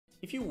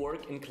If you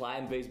work in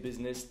client-based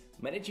business,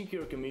 managing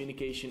your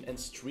communication and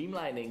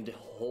streamlining the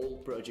whole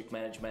project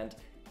management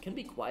can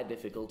be quite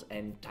difficult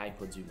and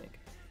time-consuming.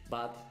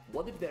 But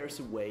what if there's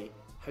a way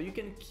how you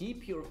can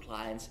keep your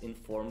clients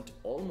informed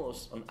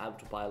almost on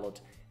autopilot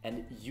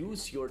and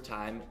use your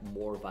time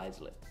more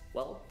wisely?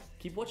 Well,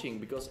 keep watching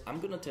because I'm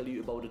gonna tell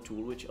you about a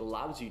tool which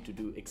allows you to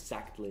do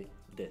exactly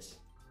this.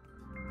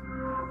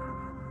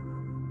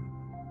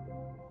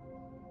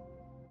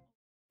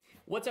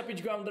 What's up,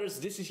 PitchGrounders?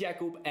 This is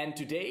Jakub, and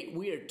today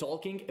we are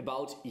talking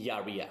about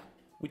Yarea.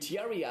 With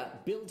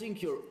Yarea, building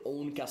your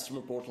own customer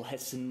portal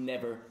has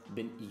never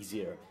been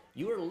easier.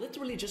 You are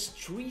literally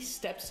just 3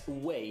 steps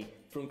away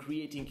from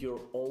creating your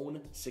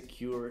own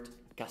secured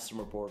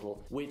customer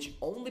portal, which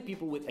only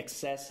people with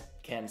access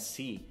can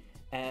see.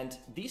 And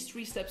these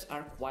 3 steps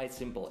are quite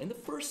simple. In the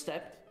first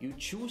step, you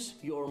choose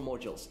your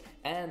modules,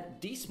 and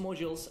these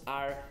modules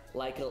are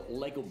like a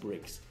Lego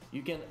bricks.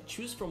 You can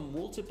choose from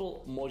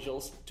multiple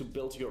modules to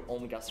build your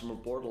own customer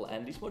portal,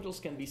 and these modules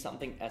can be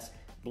something as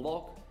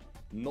blog,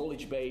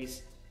 knowledge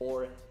base,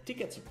 or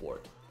ticket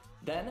support.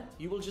 Then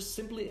you will just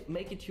simply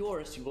make it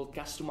yours. You will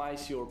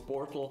customize your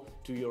portal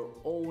to your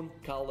own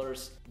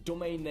colors,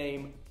 domain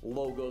name,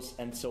 logos,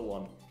 and so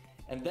on.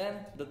 And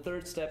then the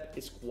third step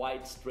is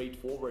quite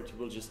straightforward. You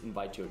will just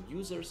invite your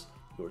users,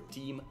 your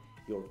team,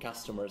 your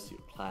customers,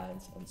 your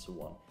clients, and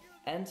so on.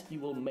 And you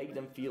will make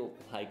them feel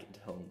like at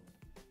home.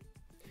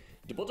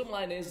 The bottom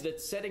line is that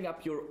setting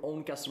up your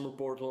own customer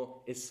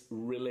portal is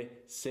really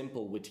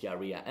simple with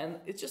Yarea,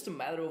 and it's just a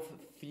matter of a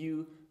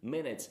few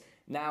minutes.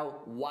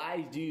 Now,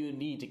 why do you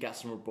need a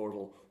customer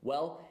portal?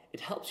 Well,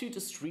 it helps you to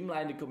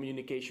streamline the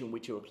communication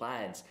with your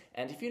clients,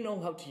 and if you know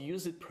how to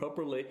use it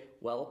properly,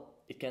 well,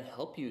 it can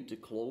help you to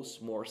close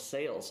more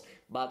sales.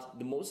 But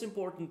the most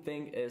important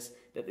thing is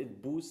that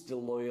it boosts the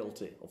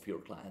loyalty of your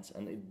clients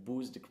and it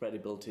boosts the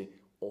credibility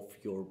of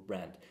your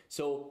brand.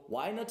 So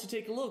why not to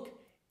take a look?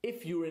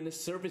 If you're in a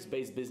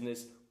service-based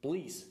business,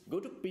 please go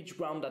to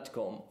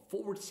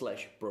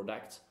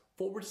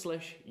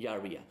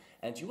pitchground.com/products/Yarea,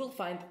 and you will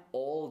find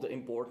all the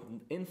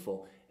important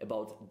info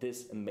about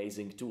this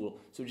amazing tool.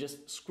 So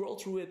just scroll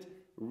through it,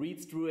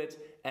 read through it,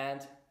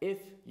 and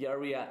if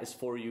Yarea is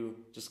for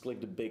you, just click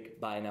the big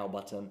buy now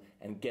button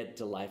and get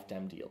the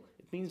lifetime deal.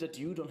 It means that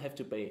you don't have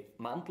to pay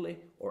monthly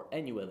or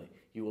annually.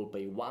 You will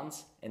pay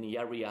once, and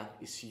Yarea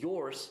is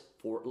yours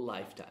for a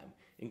lifetime,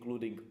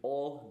 including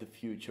all the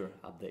future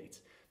updates.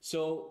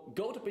 So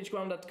go to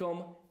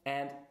pitchground.com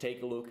and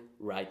take a look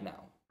right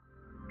now.